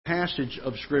passage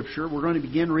of Scripture. We're going to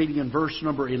begin reading in verse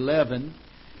number 11,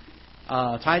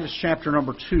 Titus chapter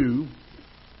number 2,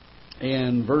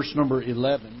 and verse number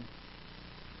 11.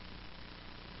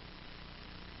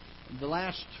 The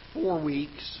last 4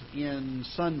 weeks on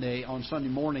Sunday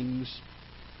mornings,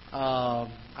 I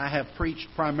have preached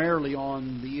primarily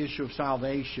on the issue of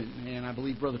salvation, and I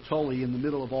believe Brother Tully, in the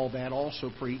middle of all that,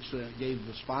 also preached, gave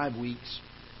us 5 weeks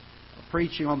of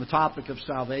preaching on the topic of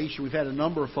salvation. We've had a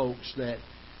number of folks that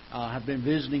have been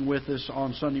visiting with us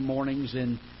on Sunday mornings,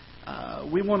 and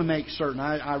we want to make certain.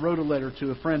 I wrote a letter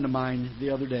to a friend of mine the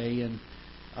other day and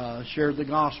shared the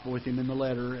gospel with him in the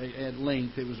letter at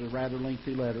length. It was a rather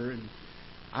lengthy letter, and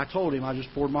I told him, I just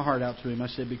poured my heart out to him. I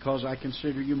said, because I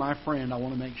consider you my friend, I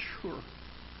want to make sure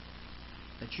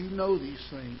that you know these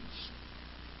things.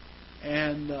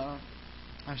 And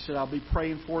I said, I'll be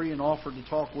praying for you, and offered to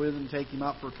talk with him, take him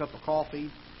out for a cup of coffee.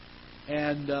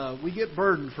 And we get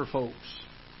burdened for folks.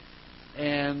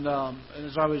 And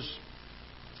as I was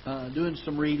doing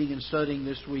some reading and studying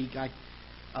this week, I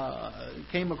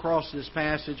came across this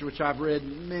passage, which I've read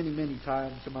many, many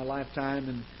times in my lifetime,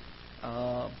 and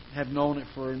have known it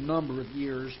for a number of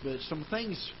years, but some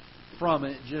things from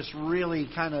it just really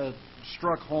kind of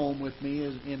struck home with me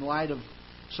in light of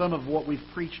some of what we've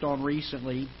preached on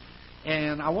recently.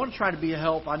 And I want to try to be a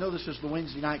help. I know this is the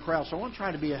Wednesday night crowd, so I want to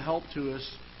try to be a help to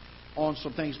us on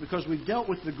some things, because we've dealt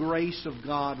with the grace of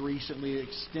God recently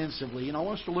extensively, and I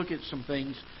want us to look at some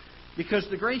things, because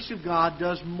the grace of God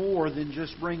does more than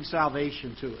just bring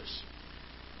salvation to us.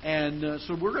 And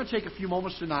so we're going to take a few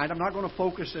moments tonight. I'm not going to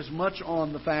focus as much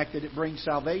on the fact that it brings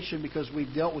salvation, because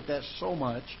we've dealt with that so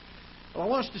much. But I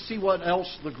want us to see what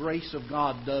else the grace of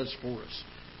God does for us.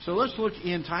 So let's look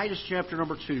in Titus chapter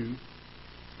number 2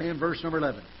 and verse number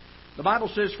 11. The Bible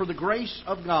says, "For the grace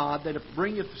of God that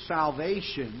bringeth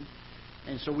salvation,"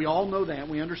 and so we all know that,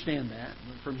 we understand that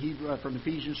from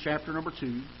Ephesians chapter number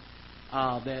 2,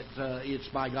 that it's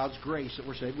by God's grace that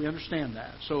we're saved. We understand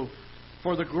that. So,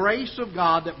 "For the grace of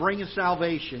God that bringeth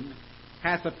salvation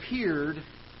hath appeared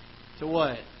to"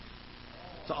 what?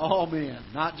 To all men,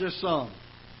 not just some.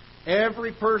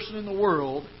 Every person in the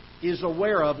world is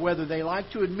aware of, whether they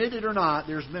like to admit it or not,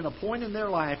 there's been a point in their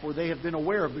life where they have been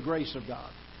aware of the grace of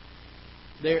God.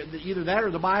 Either that or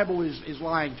the Bible is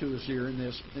lying to us here in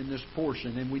this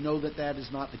portion, and we know that that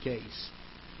is not the case.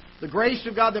 "The grace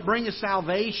of God that bringeth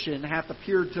salvation hath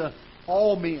appeared to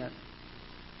all men."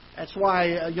 That's why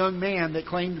a young man that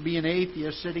claimed to be an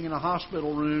atheist sitting in a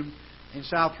hospital room in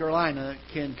South Carolina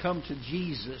can come to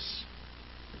Jesus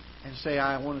and say,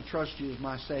 "I want to trust you as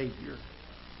my Savior."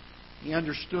 He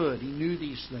understood. He knew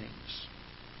these things.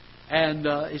 And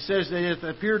it says that it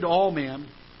appeared to all men,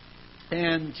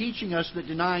 and teaching us that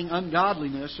denying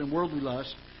ungodliness and worldly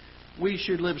lust, we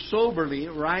should live soberly,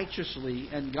 righteously,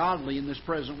 and godly in this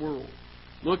present world,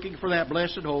 looking for that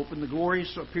blessed hope and the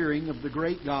glorious appearing of the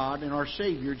great God and our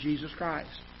Savior, Jesus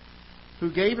Christ, who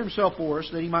gave Himself for us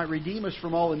that He might redeem us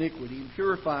from all iniquity and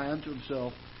purify unto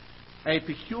Himself a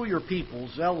peculiar people,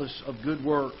 zealous of good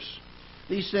works.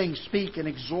 These things speak and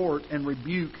exhort and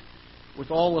rebuke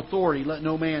with all authority. Let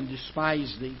no man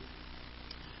despise thee.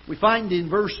 We find in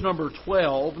verse number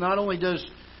 12, not only does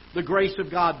the grace of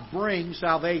God bring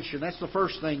salvation, that's the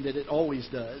first thing that it always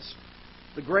does.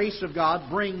 The grace of God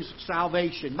brings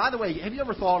salvation. By the way, have you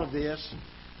ever thought of this?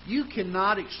 You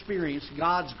cannot experience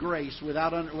God's grace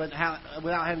without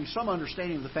having some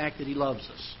understanding of the fact that He loves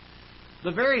us.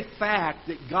 The very fact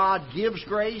that God gives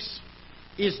grace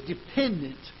is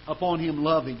dependent upon Him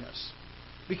loving us.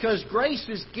 Because grace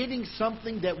is getting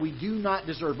something that we do not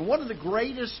deserve. And one of the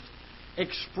greatest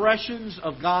expressions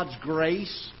of God's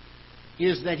grace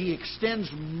is that He extends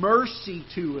mercy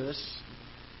to us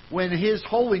when His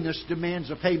holiness demands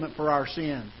a payment for our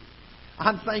sin.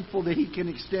 I'm thankful that He can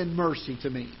extend mercy to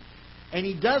me. And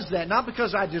He does that not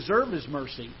because I deserve His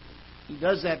mercy. He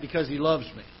does that because He loves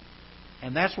me.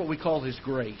 And that's what we call His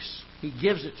grace. He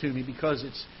gives it to me because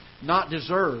it's not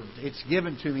deserved. It's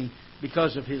given to me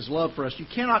because of His love for us. You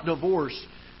cannot divorce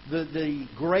the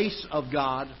grace of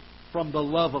God from the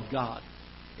love of God.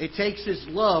 It takes His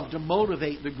love to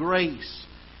motivate the grace.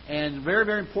 And very,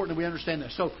 very important that we understand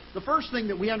this. So the first thing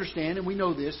that we understand, and we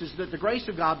know this, is that the grace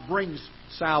of God brings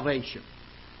salvation.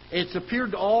 It's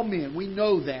appeared to all men. We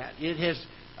know that. It has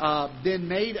been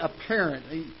made apparent.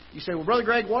 You say, "Well, Brother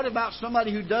Greg, what about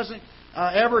somebody who doesn't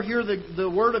ever hear the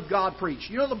Word of God preached?"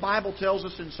 You know, the Bible tells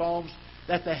us in Psalms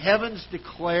that the heavens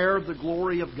declare the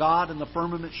glory of God and the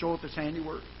firmament showeth His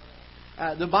handiwork.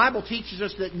 The Bible teaches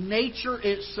us that nature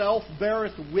itself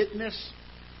beareth witness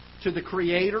to the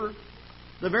Creator.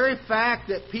 The very fact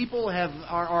that people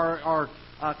are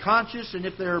conscious and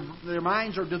if their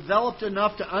minds are developed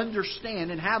enough to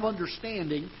understand and have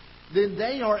understanding, then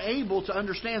they are able to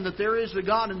understand that there is a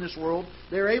God in this world.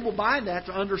 They're able by that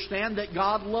to understand that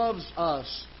God loves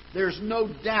us. There's no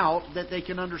doubt that they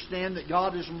can understand that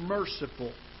God is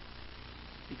merciful.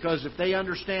 Because if they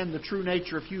understand the true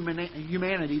nature of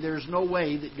humanity, there's no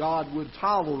way that God would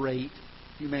tolerate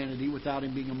humanity without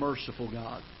Him being a merciful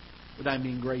God, without Him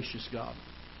being a gracious God.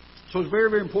 So it's very,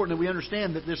 very important that we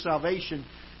understand that this salvation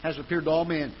has appeared to all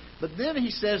men. But then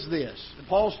he says this.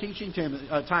 Paul's teaching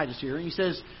Titus here, and he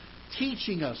says,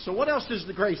 teaching us. So what else does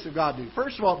the grace of God do?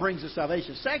 First of all, it brings us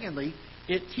salvation. Secondly,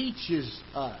 it teaches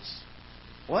us.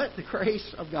 What? The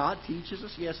grace of God teaches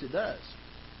us? Yes, it does.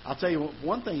 I'll tell you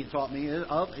one thing it taught me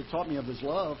of His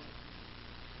love.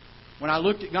 When I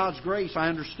looked at God's grace, I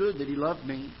understood that He loved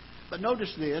me. But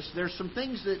notice this, there's some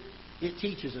things that it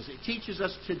teaches us. It teaches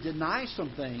us to deny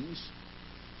some things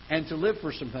and to live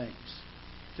for some things,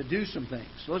 to do some things.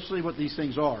 So let's see what these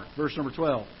things are. Verse number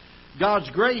 12. God's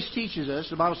grace teaches us,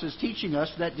 the Bible says, teaching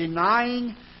us that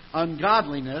denying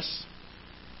ungodliness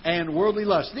and worldly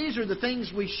lust. These are the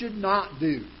things we should not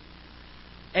do.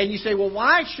 And you say, well,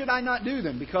 why should I not do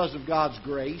them? Because of God's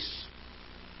grace.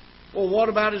 Well, what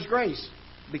about His grace?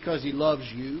 Because He loves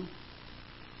you.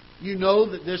 You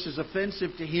know that this is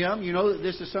offensive to Him. You know that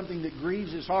this is something that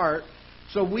grieves His heart.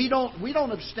 So we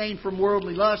don't abstain from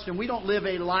worldly lust, and we don't live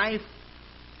a life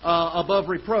above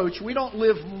reproach. We don't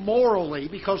live morally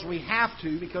because we have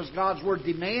to, because God's Word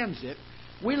demands it.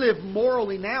 We live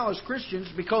morally now as Christians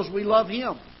because we love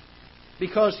Him.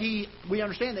 Because we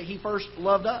understand that He first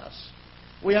loved us.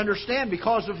 We understand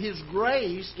because of His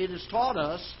grace, it has taught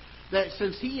us that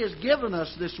since He has given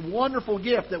us this wonderful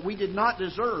gift that we did not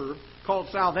deserve, called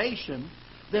salvation,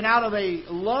 then out of a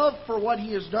love for what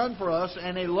He has done for us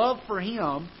and a love for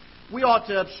Him, we ought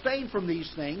to abstain from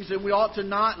these things, and we ought to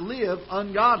not live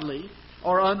ungodly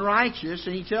or unrighteous.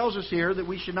 And He tells us here that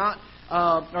we should not,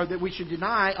 or that we should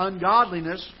deny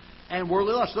ungodliness and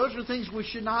worldly lust. Those are things we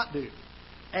should not do.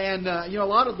 And, a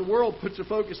lot of the world puts a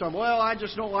focus on, well, I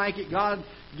just don't like it. God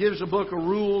gives a book of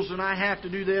rules, and I have to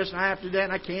do this, and I have to do that,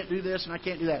 and I can't do this, and I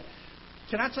can't do that.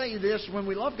 Can I tell you this? When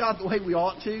we love God the way we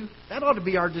ought to, that ought to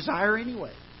be our desire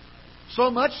anyway. So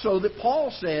much so that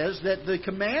Paul says that the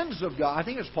commands of God, I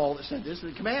think it's Paul that said this,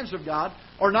 the commands of God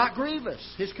are not grievous.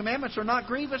 His commandments are not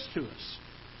grievous to us.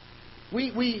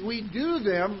 We do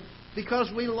them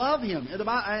because we love Him.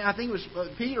 I think it was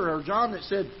Peter or John that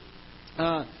said,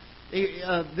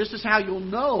 this is how you'll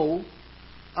know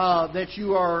that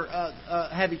you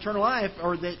have eternal life,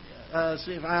 or that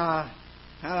see if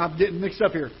I'm getting mixed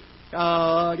up here.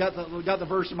 I got the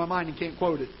verse in my mind and can't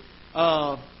quote it.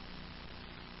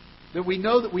 That we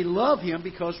know that we love Him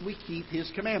because we keep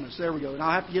His commandments. There we go. And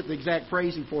I'll have to get the exact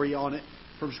phrasing for you on it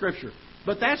from Scripture.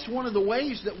 But that's one of the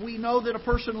ways that we know that a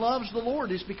person loves the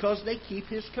Lord is because they keep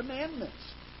His commandments.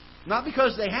 Not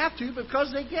because they have to, but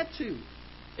because they get to.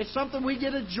 It's something we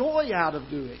get a joy out of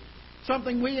doing.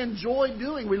 Something we enjoy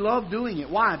doing. We love doing it.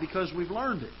 Why? Because we've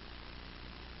learned it.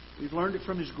 We've learned it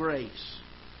from His grace.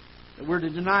 That we're to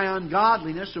deny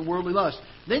ungodliness and worldly lust.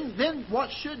 Then what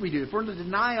should we do? If we're to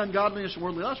deny ungodliness and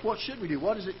worldly lust, what should we do?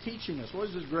 What is it teaching us? What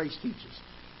does His grace teach us?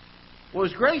 Well,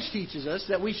 His grace teaches us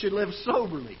that we should live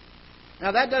soberly.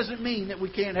 Now, that doesn't mean that we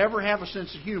can't ever have a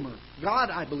sense of humor. God,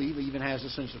 I believe, even has a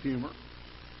sense of humor.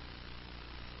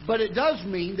 But it does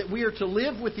mean that we are to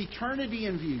live with eternity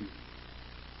in view.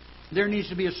 There needs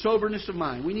to be a soberness of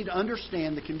mind. We need to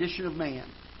understand the condition of man.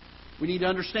 We need to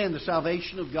understand the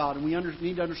salvation of God. And we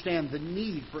need to understand the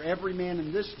need for every man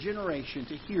in this generation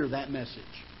to hear that message.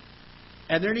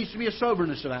 And there needs to be a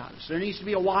soberness about us. There needs to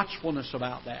be a watchfulness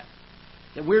about that.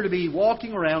 That we're to be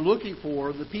walking around looking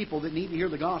for the people that need to hear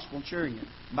the gospel and sharing it.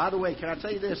 And by the way, can I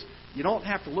tell you this? You don't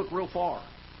have to look real far.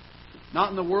 Not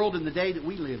in the world in the day that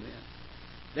we live in.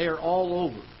 They are all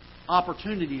over.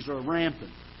 Opportunities are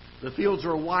rampant. The fields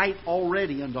are white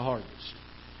already unto harvest.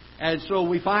 And so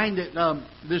we find that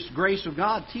this grace of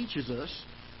God teaches us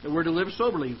that we're to live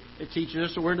soberly. It teaches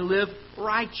us that we're to live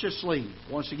righteously.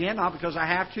 Once again, not because I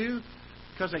have to,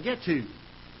 because I get to.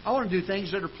 I want to do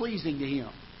things that are pleasing to Him.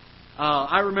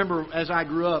 I remember as I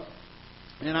grew up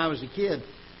and I was a kid,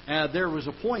 there was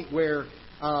a point where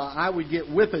I would get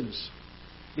whippings.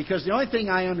 Because the only thing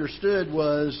I understood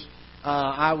was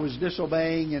I was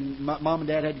disobeying, and my mom and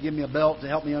dad had to give me a belt to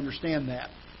help me understand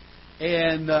that.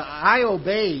 And I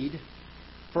obeyed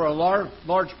for a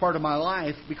large part of my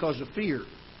life because of fear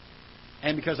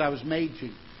and because I was made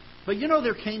to. But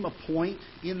there came a point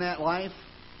in that life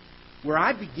where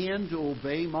I began to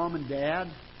obey Mom and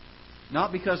Dad,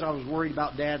 not because I was worried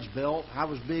about Dad's belt. I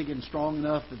was big and strong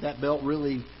enough that belt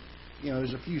really there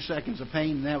was a few seconds of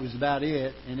pain, and that was about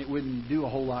it, and it wouldn't do a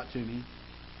whole lot to me.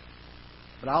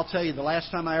 But I'll tell you, the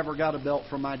last time I ever got a belt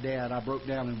from my dad, I broke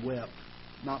down and wept.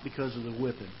 Not because of the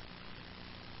whipping,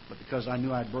 but because I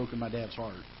knew I'd broken my dad's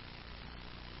heart.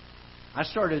 I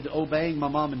started obeying my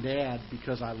mom and dad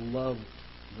because I loved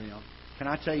them. Can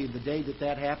I tell you, the day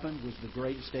that happened was the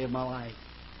greatest day of my life.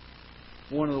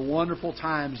 One of the wonderful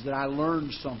times that I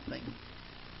learned something.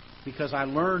 Because I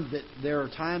learned that there are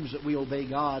times that we obey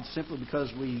God simply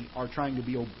because we are trying to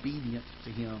be obedient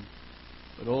to Him.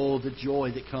 But oh, the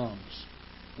joy that comes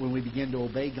when we begin to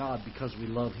obey God because we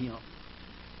love Him.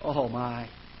 Oh my,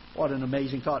 what an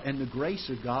amazing thought. And the grace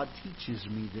of God teaches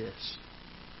me this.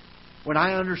 When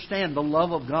I understand the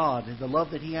love of God and the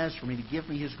love that He has for me to give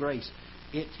me His grace,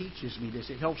 it teaches me this.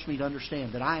 It helps me to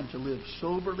understand that I am to live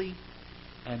soberly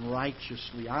and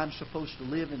righteously. I'm supposed to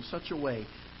live in such a way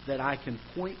that I can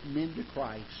point men to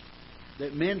Christ,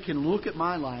 that men can look at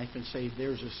my life and say,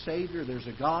 there's a Savior, there's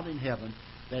a God in heaven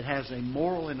that has a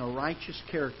moral and a righteous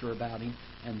character about Him,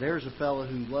 and there's a fellow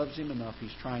who loves Him enough,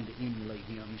 he's trying to emulate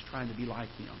Him, he's trying to be like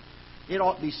Him. It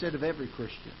ought to be said of every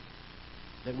Christian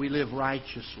that we live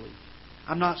righteously.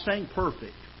 I'm not saying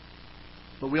perfect,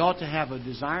 but we ought to have a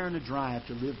desire and a drive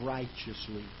to live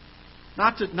righteously.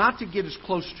 Not to get as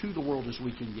close to the world as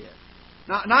we can get.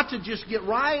 Not to just get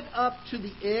right up to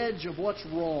the edge of what's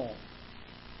wrong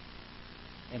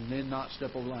and then not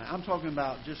step over the line. I'm talking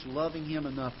about just loving Him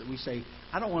enough that we say,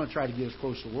 I don't want to try to get as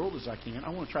close to the world as I can. I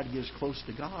want to try to get as close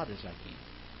to God as I can.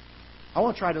 I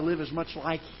want to try to live as much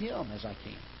like Him as I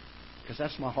can, because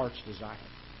that's my heart's desire.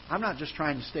 I'm not just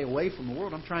trying to stay away from the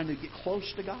world. I'm trying to get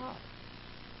close to God.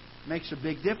 It makes a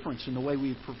big difference in the way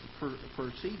we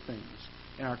perceive things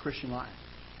in our Christian life.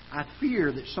 I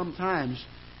fear that sometimes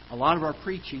a lot of our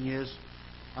preaching is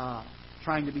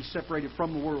trying to be separated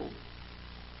from the world,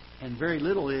 and very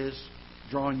little is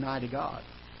drawing nigh to God.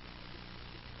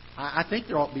 I think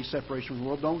there ought to be separation from the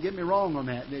world. Don't get me wrong on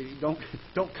that.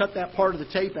 Don't cut that part of the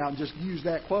tape out and just use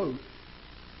that quote.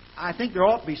 I think there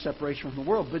ought to be separation from the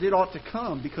world, but it ought to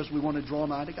come because we want to draw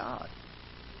nigh to God.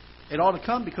 It ought to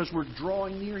come because we're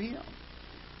drawing near Him.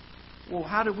 Well,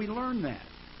 how do we learn that?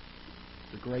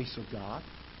 The grace of God.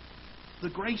 The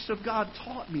grace of God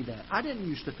taught me that. I didn't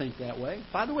used to think that way.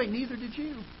 By the way, neither did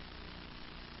you.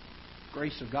 The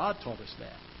grace of God taught us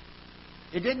that.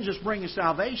 It didn't just bring us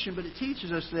salvation, but it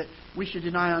teaches us that we should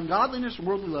deny ungodliness and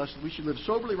worldly lust, that we should live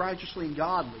soberly, righteously, and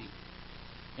godly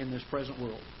in this present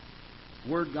world.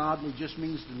 The word godly just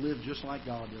means to live just like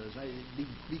God does.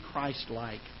 Be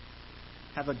Christ-like.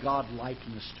 Have a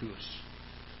God-likeness to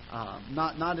us.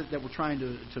 Not that we're trying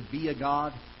to be a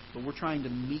God, but we're trying to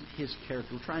meet His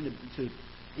character. We're trying to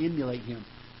emulate Him.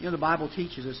 The Bible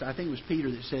teaches us, I think it was Peter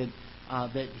that said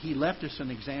that he left us an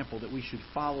example that we should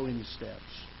follow in His steps.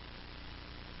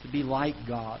 To be like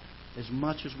God as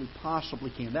much as we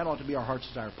possibly can. That ought to be our heart's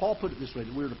desire. Paul put it this way,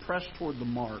 that we're to press toward the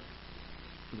mark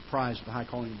for the prize of the high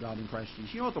calling of God in Christ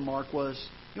Jesus. You know what the mark was?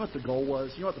 You know what the goal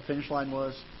was? You know what the finish line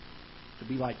was? To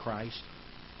be like Christ.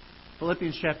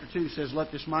 Philippians chapter 2 says,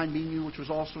 let this mind be in you which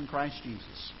was also in Christ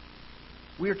Jesus.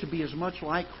 We are to be as much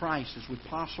like Christ as we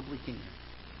possibly can.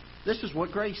 This is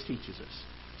what grace teaches us.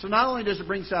 So not only does it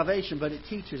bring salvation, but it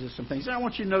teaches us some things. And I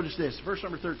want you to notice this, verse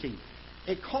number 13.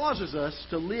 It causes us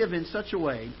to live in such a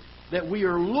way that we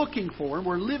are looking for, and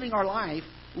we're living our life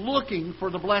looking for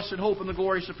the blessed hope and the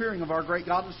glorious appearing of our great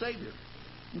God and Savior.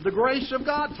 The grace of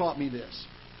God taught me this.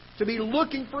 To be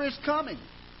looking for His coming.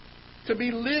 To be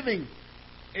living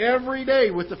every day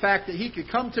with the fact that He could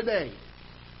come today.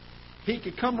 He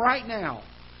could come right now.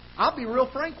 I'll be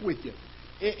real frank with you.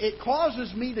 It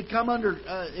causes me to come under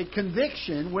a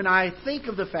conviction when I think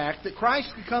of the fact that Christ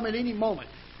could come at any moment.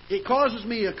 It causes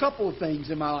me a couple of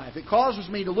things in my life. It causes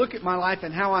me to look at my life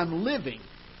and how I'm living.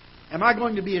 Am I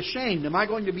going to be ashamed? Am I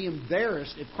going to be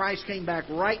embarrassed if Christ came back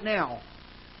right now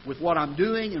with what I'm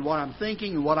doing and what I'm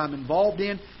thinking and what I'm involved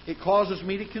in? It causes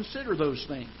me to consider those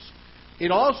things.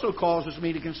 It also causes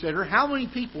me to consider how many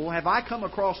people have I come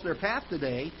across their path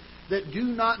today that do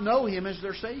not know Him as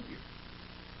their Savior.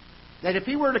 That if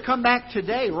He were to come back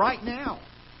today, right now,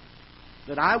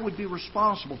 that I would be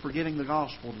responsible for getting the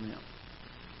gospel to them.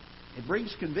 It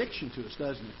brings conviction to us,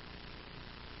 doesn't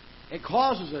it? It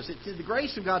causes us. The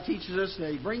grace of God teaches us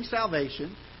that He brings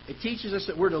salvation. It teaches us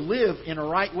that we're to live in a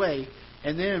right way.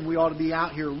 And then we ought to be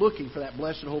out here looking for that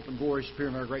blessed hope and glorious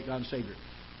appearing of our great God and Savior.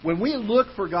 When we look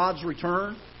for God's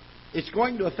return, it's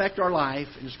going to affect our life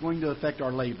and it's going to affect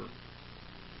our labor.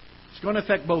 It's going to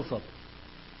affect both of them.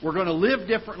 We're going to live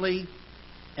differently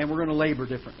and we're going to labor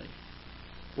differently.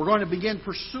 We're going to begin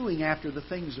pursuing after the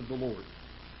things of the Lord.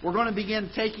 We're going to begin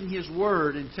taking His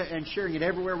Word and sharing it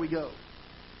everywhere we go.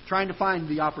 trying to find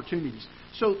the opportunities.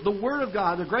 So the Word of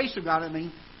God, the grace of God,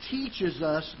 teaches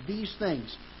us these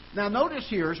things. Now notice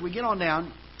here, as we get on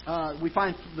down, we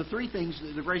find the three things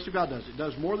that the grace of God does. It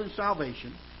does more than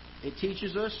salvation. It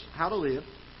teaches us how to live.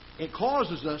 It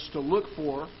causes us to look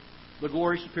for the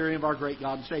glory superior of our great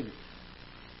God and Savior.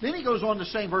 Then he goes on to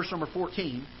say in verse number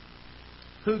 14,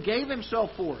 who gave Himself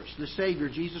for us, the Savior,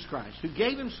 Jesus Christ, who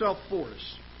gave Himself for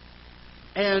us.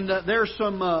 And there's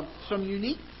some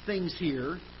unique things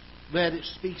here that it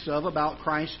speaks of about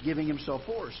Christ giving Himself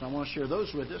for us. And I want to share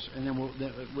those with us, and then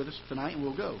with us tonight, and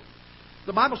we'll go.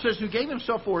 The Bible says, who gave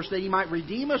Himself for us that He might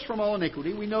redeem us from all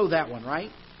iniquity. We know that one, right?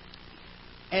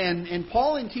 And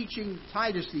Paul, in teaching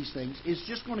Titus these things, is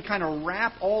just going to kind of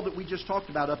wrap all that we just talked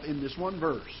about up in this one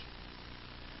verse.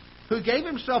 Who gave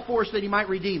Himself for us that He might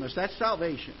redeem us. That's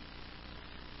salvation.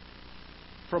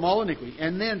 From all iniquity.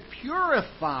 And then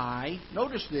purify,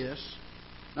 notice this,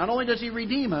 not only does He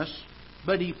redeem us,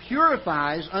 but He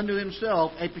purifies unto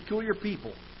Himself a peculiar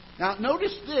people. Now,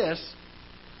 notice this.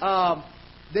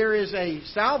 There is a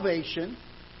salvation.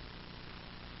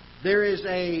 There is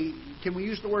a, can we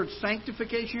use the word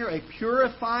sanctification here? A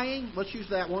purifying. Let's use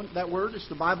that one. That word. It's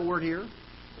the Bible word here.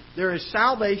 There is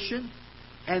salvation.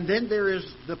 And then there is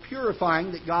the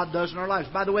purifying that God does in our lives.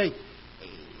 By the way,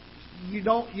 you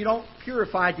don't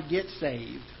purify to get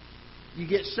saved. You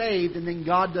get saved and then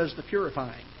God does the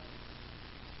purifying.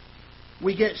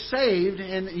 We get saved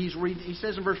and He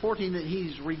says in verse 14 that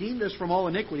He's redeemed us from all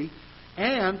iniquity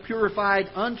and purified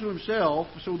unto Himself.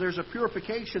 So there's a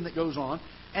purification that goes on.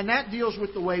 And that deals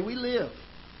with the way we live.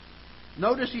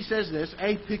 Notice he says this,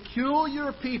 a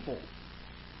peculiar people.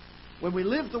 When we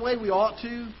live the way we ought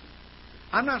to,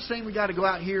 I'm not saying we got to go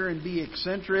out here and be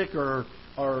eccentric or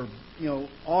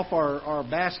off our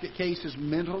basket cases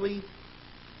mentally.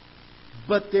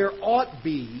 But there ought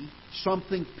be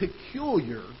something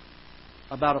peculiar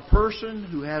about a person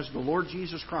who has the Lord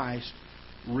Jesus Christ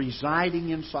residing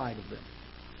inside of them.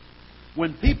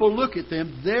 When people look at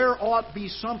them, there ought to be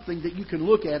something that you can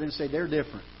look at and say they're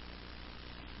different.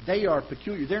 They are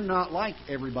peculiar. They're not like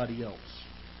everybody else.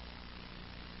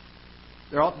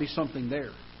 There ought to be something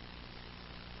there.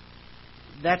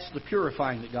 That's the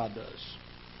purifying that God does.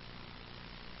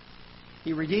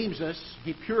 He redeems us.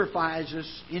 He purifies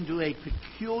us into a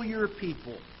peculiar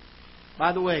people.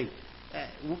 By the way,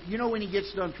 you know when He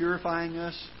gets done purifying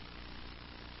us?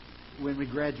 When we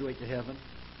graduate to heaven.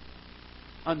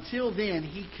 Until then,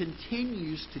 He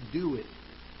continues to do it.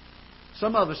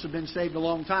 Some of us have been saved a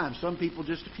long time. Some people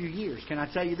just a few years. Can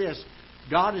I tell you this?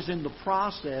 God is in the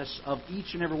process of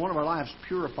each and every one of our lives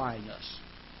purifying us.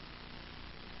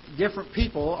 Different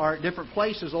people are at different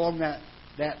places along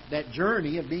that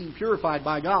journey of being purified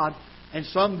by God. And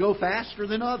some go faster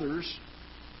than others.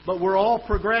 But we're all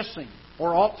progressing,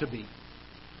 or ought to be.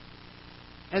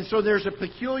 And so there's a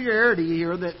peculiarity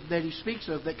here that he speaks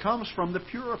of that comes from the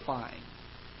purifying.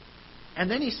 And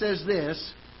then he says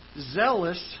this,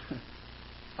 zealous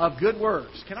of good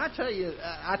works. Can I tell you,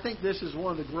 I think this is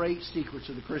one of the great secrets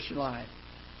of the Christian life.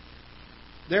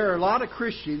 There are a lot of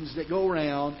Christians that go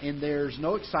around and there's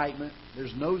no excitement,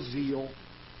 there's no zeal.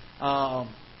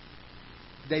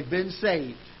 They've been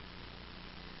saved.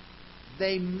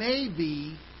 They may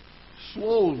be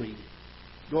slowly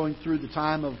going through the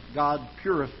time of God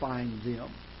purifying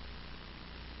them.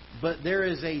 But there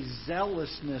is a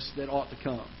zealousness that ought to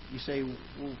come. You say,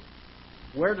 well,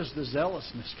 where does the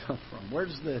zealousness come from? Where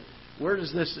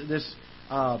does this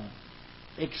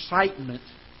excitement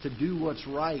to do what's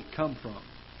right come from?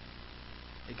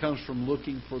 It comes from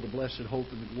looking for the blessed hope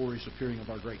and the glorious appearing of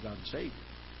our great God and Savior.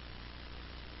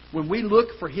 When we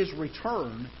look for His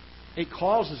return, it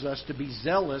causes us to be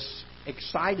zealous,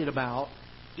 excited about,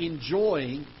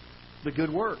 enjoying the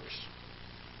good works.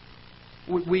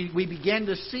 We begin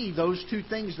to see those two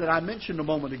things that I mentioned a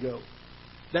moment ago.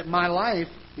 That my life,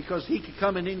 because He could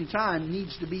come at any time,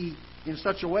 needs to be in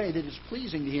such a way that it's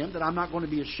pleasing to Him, that I'm not going to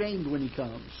be ashamed when He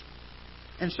comes.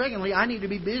 And secondly, I need to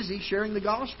be busy sharing the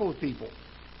gospel with people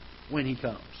when He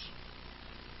comes.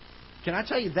 Can I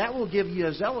tell you, that will give you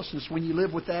a zealousness when you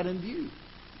live with that in view.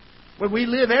 When we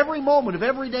live every moment of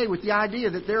every day with the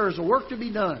idea that there is a work to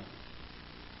be done.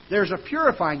 There's a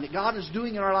purifying that God is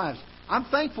doing in our lives. I'm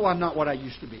thankful I'm not what I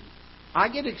used to be. I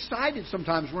get excited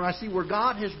sometimes when I see where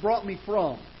God has brought me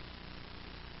from.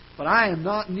 But I am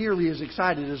not nearly as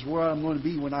excited as where I'm going to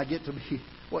be when I get to be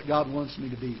what God wants me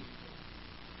to be.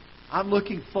 I'm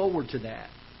looking forward to that.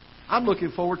 I'm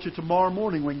looking forward to tomorrow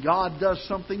morning when God does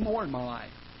something more in my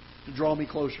life to draw me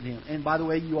closer to Him. And by the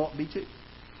way, you ought to be too.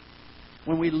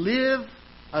 When we live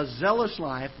a zealous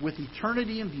life with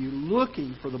eternity in view,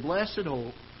 looking for the blessed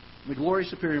hope, the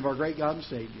glorious appearing of our great God and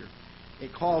Savior,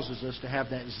 it causes us to have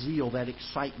that zeal, that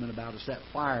excitement about us, that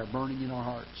fire burning in our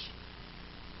hearts.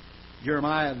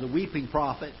 Jeremiah, the weeping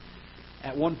prophet,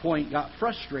 at one point got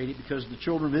frustrated because the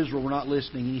children of Israel were not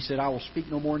listening. And he said, I will speak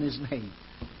no more in His name.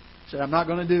 He said, I'm not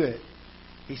going to do it.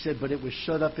 He said, but it was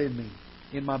shut up in me,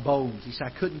 in my bones. He said,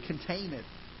 I couldn't contain it.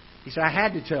 He said, I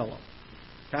had to tell them.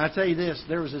 Can I tell you this?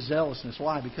 There was a zealousness.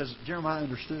 Why? Because Jeremiah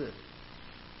understood.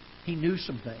 He knew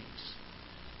some things.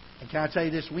 And can I tell you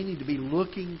this? We need to be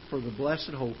looking for the blessed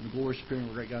hope and the glorious appearing of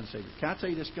our great God and Savior. Can I tell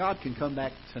you this? God can come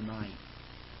back tonight.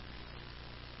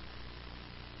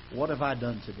 What have I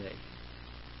done today?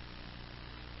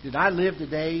 Did I live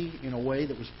today in a way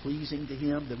that was pleasing to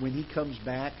Him? That when He comes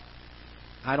back,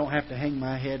 I don't have to hang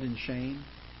my head in shame?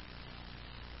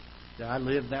 Did I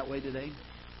live that way today?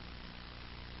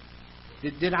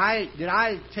 Did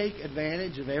I take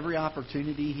advantage of every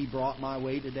opportunity He brought my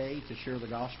way today to share the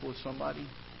gospel with somebody?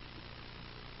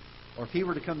 Or if He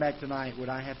were to come back tonight, would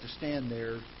I have to stand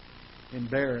there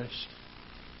embarrassed?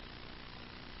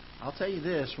 I'll tell you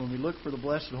this, when we look for the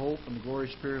blessed hope and the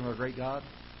glorious Spirit of our great God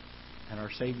and our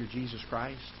Savior Jesus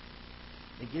Christ,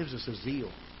 it gives us a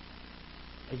zeal.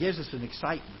 It gives us an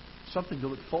excitement, something to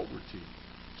look forward to,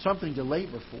 something to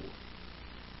labor for.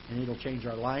 And it'll change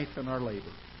our life and our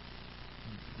labor.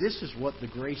 This is what the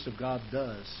grace of God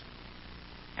does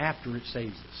after it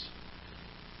saves us.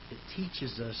 It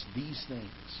teaches us these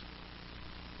things.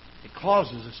 It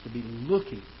causes us to be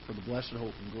looking for the blessed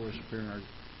hope and glorious appearing of our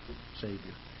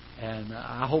Savior. And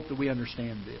I hope that we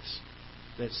understand this.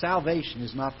 That salvation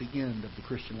is not the end of the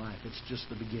Christian life. It's just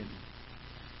the beginning.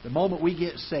 The moment we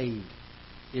get saved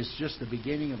is just the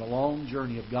beginning of a long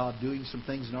journey of God doing some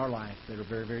things in our life that are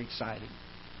very, very exciting.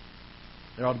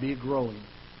 There ought to be a growing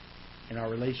in our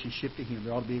relationship to Him.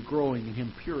 There ought to be a growing in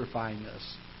Him purifying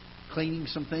us, cleaning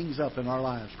some things up in our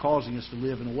lives, causing us to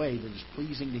live in a way that is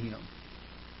pleasing to Him,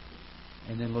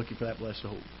 and then looking for that blessed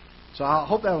hope. So I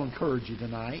hope that will encourage you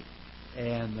tonight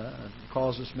and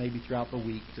cause us maybe throughout the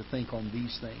week to think on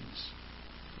these things.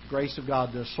 The grace of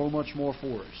God does so much more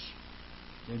for us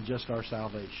than just our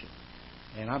salvation.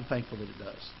 And I'm thankful that it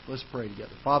does. Let's pray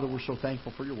together. Father, we're so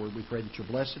thankful for Your Word. We pray that You'll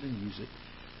bless it and use it.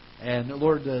 And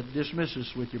Lord, dismiss us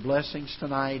with Your blessings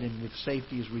tonight and with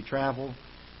safety as we travel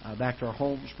back to our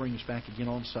homes. Bring us back again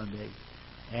on Sunday.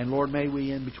 And Lord, may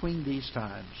we in between these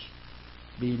times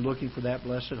be looking for that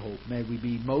blessed hope. May we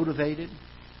be motivated,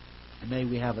 and may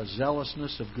we have a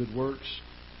zealousness of good works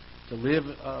to live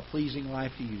a pleasing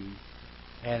life to You,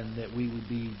 and that we would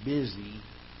be busy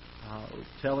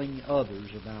telling others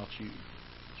about You.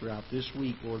 Throughout this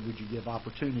week, Lord, would You give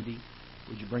opportunity?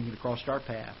 Would You bring it across our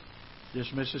path?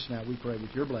 Dismiss us now, we pray, with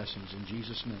Your blessings. In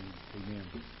Jesus' name, amen.